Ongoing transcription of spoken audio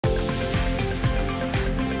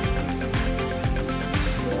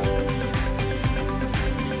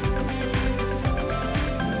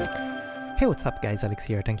Hey, what's up guys, Alex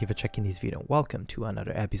here. Thank you for checking this video. Welcome to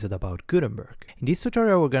another episode about Gutenberg. In this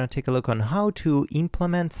tutorial, we're going to take a look on how to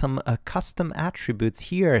implement some custom attributes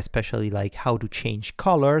here, especially like how to change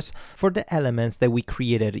colors for the elements that we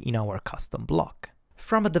created in our custom block.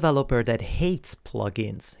 From a developer that hates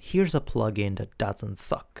plugins, here's a plugin that doesn't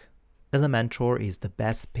suck. Elementor is the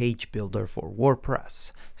best page builder for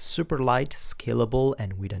WordPress. Super light, scalable,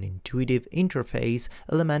 and with an intuitive interface,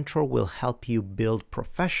 Elementor will help you build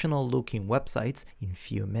professional looking websites in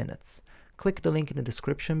few minutes. Click the link in the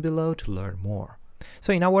description below to learn more.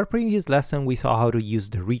 So in our previous lesson, we saw how to use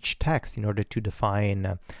the rich text in order to define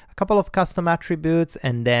a couple of custom attributes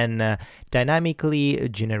and then dynamically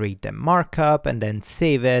generate the markup and then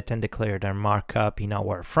save it and declare their markup in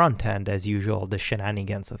our front end, as usual, the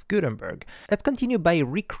shenanigans of Gutenberg. Let's continue by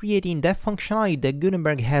recreating that functionality that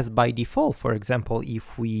Gutenberg has by default. For example,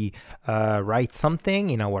 if we write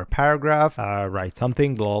something in our paragraph, write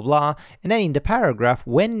something, blah, blah, and then in the paragraph,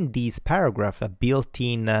 when this paragraph, a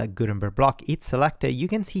built-in Gutenberg block, it's selected, you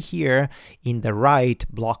can see here in the right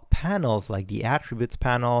block panels, like the attributes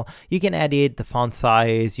panel, you can edit the font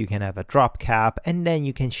size, you can have a drop cap, and then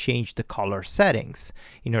you can change the color settings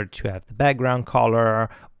in order to have the background color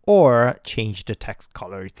or change the text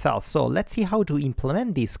color itself. So let's see how to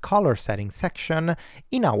implement this color setting section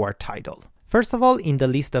in our title. First of all, in the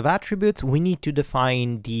list of attributes, we need to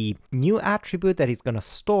define the new attribute that is going to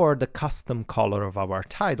store the custom color of our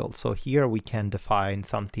title. So here we can define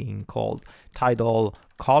something called title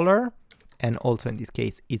color. And also in this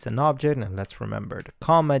case, it's an object, and let's remember the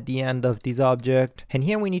comma at the end of this object. And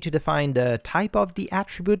here we need to define the type of the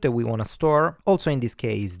attribute that we want to store. Also in this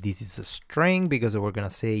case, this is a string because we're going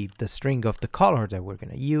to save the string of the color that we're going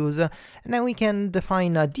to use. And then we can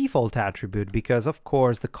define a default attribute because of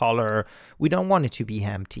course the color, we don't want it to be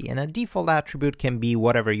empty. And a default attribute can be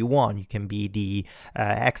whatever you want. You can be the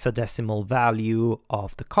hexadecimal value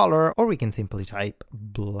of the color, or we can simply type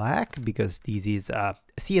black because this is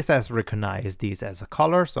CSS recognize this as a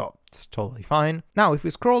color, so it's totally fine. Now, if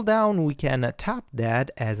we scroll down, we can tap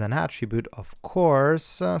that as an attribute, of course.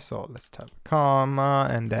 So let's tap comma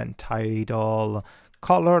and then title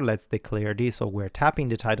color. Let's declare this. So we're tapping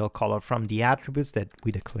the title color from the attributes that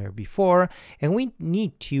we declared before. And we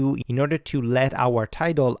need to, in order to let our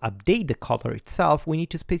title update the color itself, we need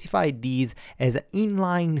to specify these as an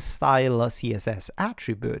inline style CSS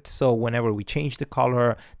attribute. So whenever we change the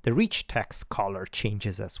color, the rich text color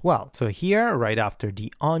changes as well. So here, right after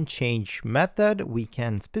the onChange method, we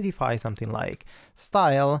can specify something like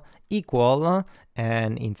style equal,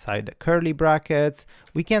 and inside the curly brackets,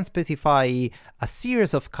 we can specify a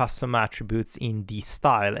series of custom attributes in the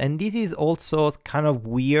style. And this is also kind of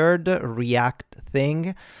weird React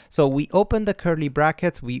thing. So we open the curly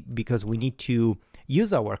brackets because we need to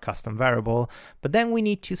use our custom variable, but then we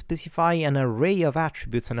need to specify an array of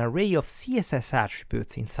attributes, an array of CSS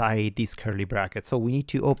attributes inside these curly brackets. So we need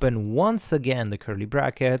to open once again the curly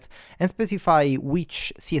brackets and specify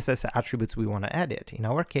which CSS attributes we want to edit. In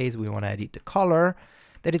our case, we want to edit the color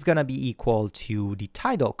that is going to be equal to the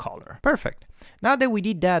title color. Perfect. Now that we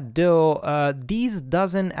did that though, this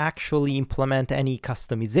doesn't actually implement any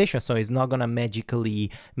customization, so it's not going to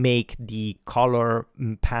magically make the color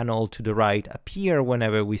panel to the right appear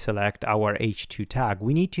whenever we select our H2 tag.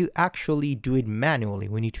 We need to actually do it manually.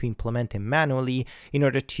 We need to implement it manually in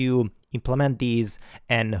order to implement these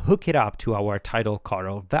and hook it up to our title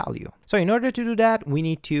color value. So in order to do that, we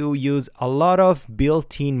need to use a lot of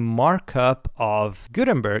built-in markup of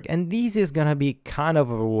Gutenberg, and this is going to be kind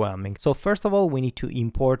of overwhelming. So first of all, we need to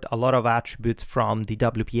import a lot of attributes from the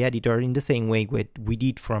WP editor in the same way we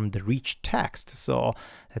did from the rich text. So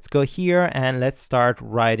let's go here and let's start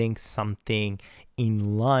writing something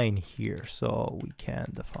in line here. So we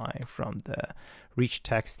can define from the rich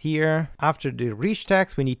text here. After the rich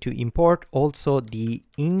text, we need to import also the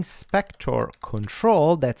inspector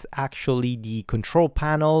control. That's actually the control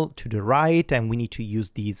panel to the right, and we need to use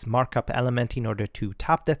this markup element in order to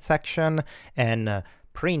tap that section and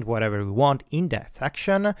print whatever we want in that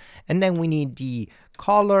section. And then we need the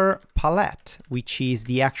ColorPalette, which is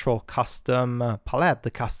the actual custom palette, the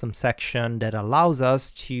custom section that allows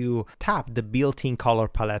us to tap the built-in color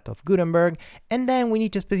palette of Gutenberg. And then we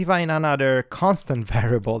need to specify another constant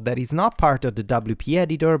variable that is not part of the WP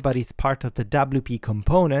editor, but is part of the WP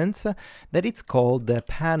components, that it's called the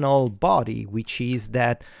panel body, which is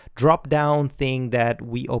that drop-down thing that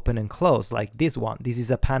we open and close, like this one. This is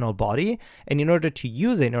a panel body, and in order to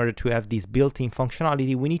use it, in order to have this built-in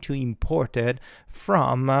functionality, we need to import it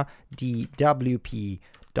from the wp.components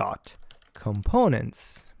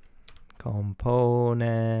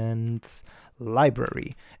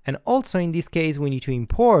library. And also in this case, we need to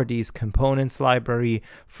import this components library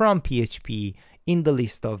from PHP in the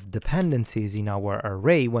list of dependencies in our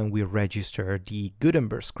array when we register the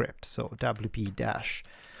Gutenberg script. So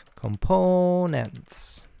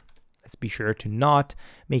wp-components. Let's be sure to not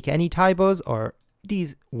make any typos or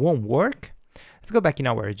these won't work. Let's go back in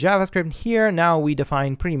our JavaScript here. Now we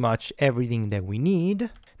define pretty much everything that we need.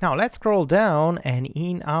 Now let's scroll down, and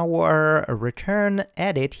in our return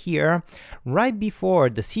edit here, right before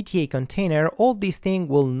the CTA container, all these things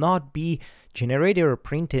will not be generated or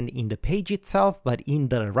printed in the page itself, but in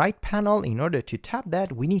the right panel. In order to tap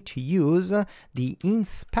that, we need to use the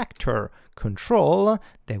inspector control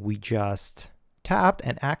that we just tapped,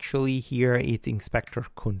 and actually here it's inspector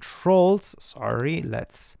controls. Sorry,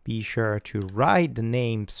 let's be sure to write the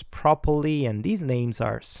names properly, and these names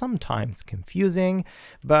are sometimes confusing,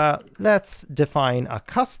 but let's define a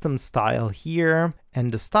custom style here.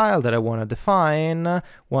 And the style that I want to define,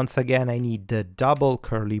 once again, I need the double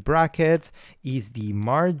curly brackets, is the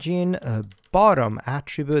margin bottom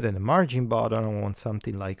attribute, and the margin bottom, I want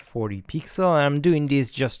something like 40 pixel. And I'm doing this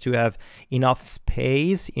just to have enough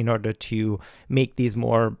space in order to make this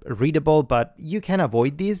more readable, but you can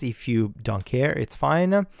avoid this if you don't care, it's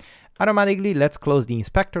fine. Automatically, let's close the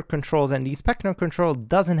inspector controls, and the inspector control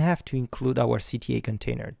doesn't have to include our CTA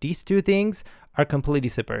container. These two things are completely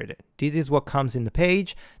separated. This is what comes in the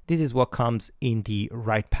page. This is what comes in the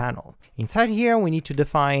right panel. Inside here, we need to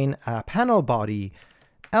define a panel body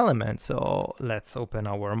element. So let's open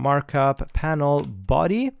our markup panel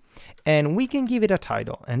body, and we can give it a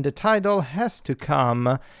title, and the title has to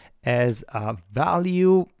come as a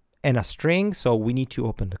value and a string. So we need to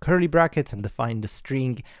open the curly brackets and define the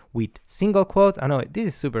string with single quotes. I know this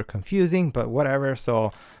is super confusing, but whatever.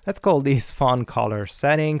 So let's call this font color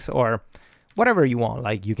settings, or whatever you want.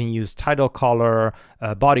 Like you can use title color,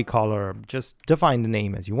 body color, just define the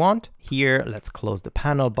name as you want. Here, let's close the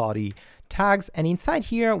panel body tags, and inside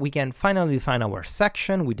here we can finally define our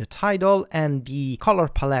section with the title and the color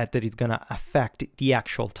palette that is gonna affect the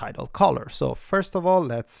actual title color. So first of all,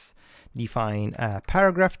 let's define a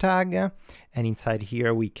paragraph tag, and inside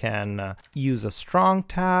here we can use a strong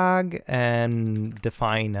tag and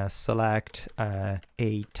define a select a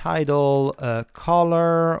title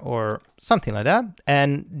color or something like that.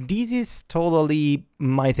 And this is totally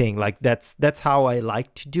my thing. Like that's how I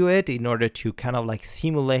like to do it, in order to kind of like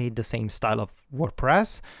simulate the same style of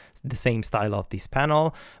WordPress, the same style of this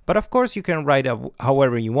panel. But of course you can write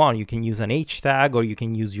however you want. You can use an H tag, or you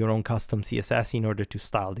can use your own custom CSS in order to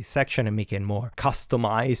style this section and make it more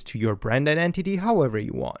customized to your brand identity, however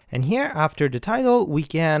you want. And here after the title, we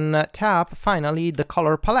can tap finally the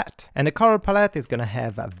color palette, and the color palette is going to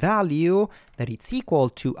have a value that it's equal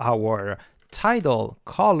to our title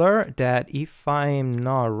color that, if I'm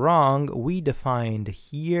not wrong, we defined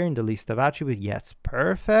here in the list of attributes. Yes,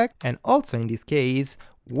 perfect. And also in this case,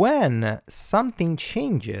 when something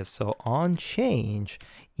changes, so on change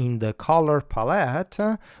in the color palette,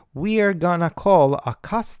 we are gonna call a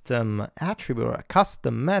custom attribute or a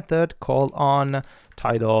custom method called on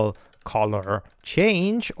title color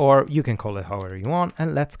change, or you can call it however you want.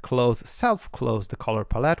 And let's self-close the color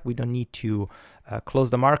palette. We don't need to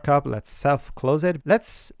close the markup. Let's self-close it.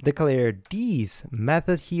 Let's declare these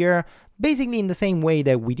method here basically in the same way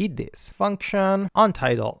that we did this. Function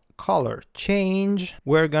untitled color change.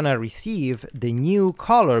 We're gonna receive the new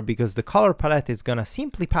color because the color palette is gonna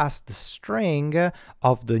simply pass the string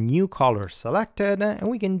of the new color selected, and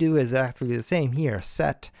we can do exactly the same here.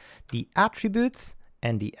 Set the attributes,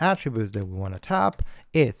 and the attributes that we want to tap,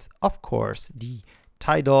 it's of course the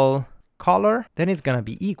title color, then it's gonna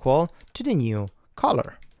be equal to the new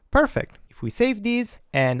color. Perfect. If we save these,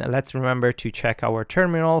 and let's remember to check our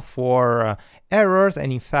terminal for errors,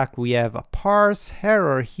 and in fact we have a parse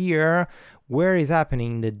error here. Where is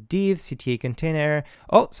happening? The div CTA container.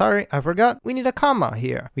 Oh, sorry, I forgot. We need a comma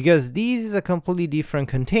here because this is a completely different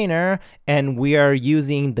container, and we are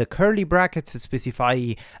using the curly brackets to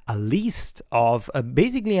specify a list of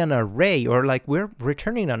basically an array, or like we're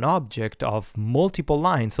returning an object of multiple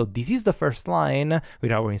lines. So this is the first line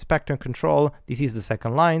with our inspector control. This is the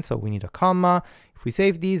second line, so we need a comma. If we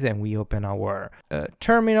save these and we open our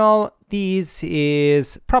terminal, this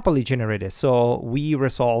is properly generated. So we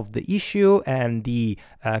resolved the issue, and the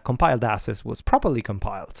compiled access was properly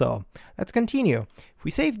compiled. So let's continue. If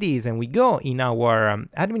we save these and we go in our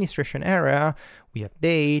administration area, we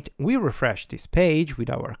update, we refresh this page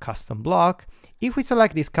with our custom block. If we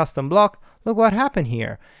select this custom block, look what happened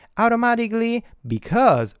here. Automatically,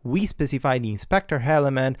 because we specify the inspector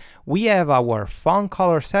element, we have our font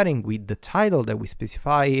color setting with the title that we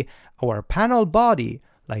specify, our panel body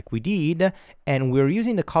like we did, and we're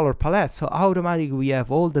using the color palette, so automatically we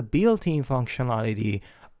have all the built-in functionality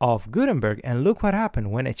of Gutenberg. And look what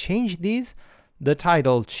happened when I change these, the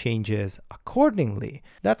title changes accordingly.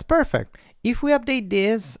 That's perfect. If we update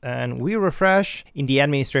this and we refresh in the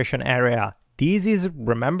administration area, this is,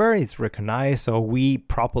 remember, it's recognized, so we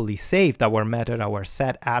properly saved our method, our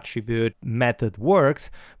set attribute method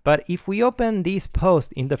works. But if we open this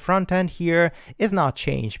post in the front end here, it's not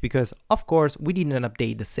changed because, of course, we didn't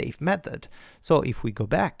update the save method. So if we go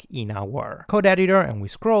back in our code editor and we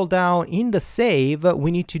scroll down in the save,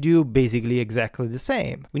 we need to do basically exactly the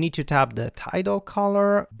same. We need to tap the title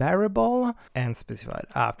color variable and specify it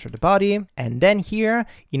after the body. And then here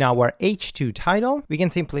in our h2 title, we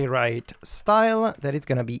can simply write style that is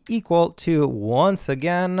going to be equal to, once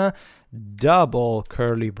again, double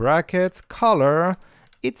curly brackets color.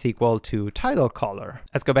 It's equal to title color.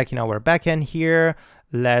 Let's go back in our backend here.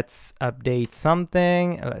 Let's update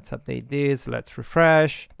something. Let's update this. Let's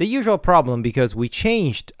refresh. The usual problem, because we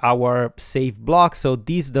changed our save block, so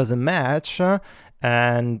this doesn't match.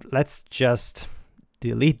 And let's just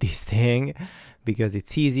delete this thing because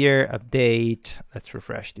it's easier. Update. Let's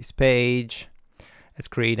refresh this page. Let's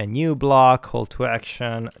create a new block, call to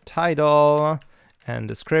action, title, and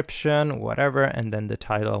description, whatever. And then the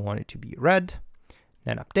title, I want it to be red.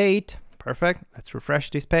 Then update. Perfect. Let's refresh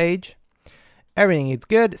this page. Everything is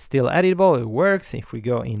good, still editable, it works. If we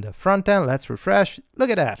go in the front end, let's refresh. Look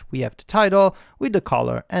at that. We have the title with the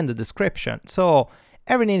color and the description. So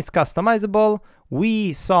everything is customizable.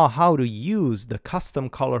 We saw how to use the custom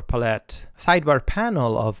color palette sidebar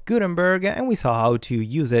panel of Gutenberg, and we saw how to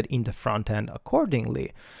use it in the front end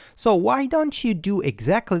accordingly. So why don't you do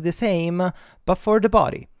exactly the same, but for the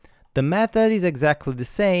body? The method is exactly the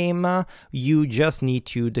same. You just need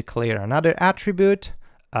to declare another attribute,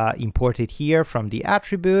 import it here from the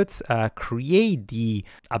attributes, create the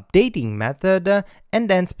updating method, and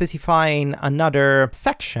then specifying another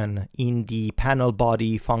section in the panel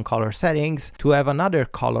body font color settings to have another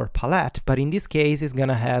color palette. But in this case, it's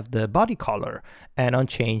gonna have the body color, and on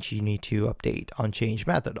change, you need to update on change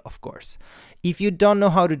method, of course. If you don't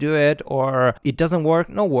know how to do it or it doesn't work,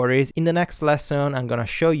 no worries. In the next lesson, I'm gonna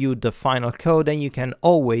show you the final code, and you can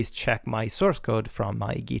always check my source code from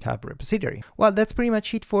my GitHub repository. Well, that's pretty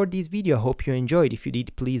much it for this video. Hope you enjoyed. If you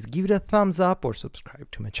did, please give it a thumbs up or subscribe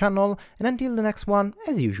to my channel. And until the next one,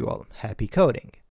 as usual, happy coding.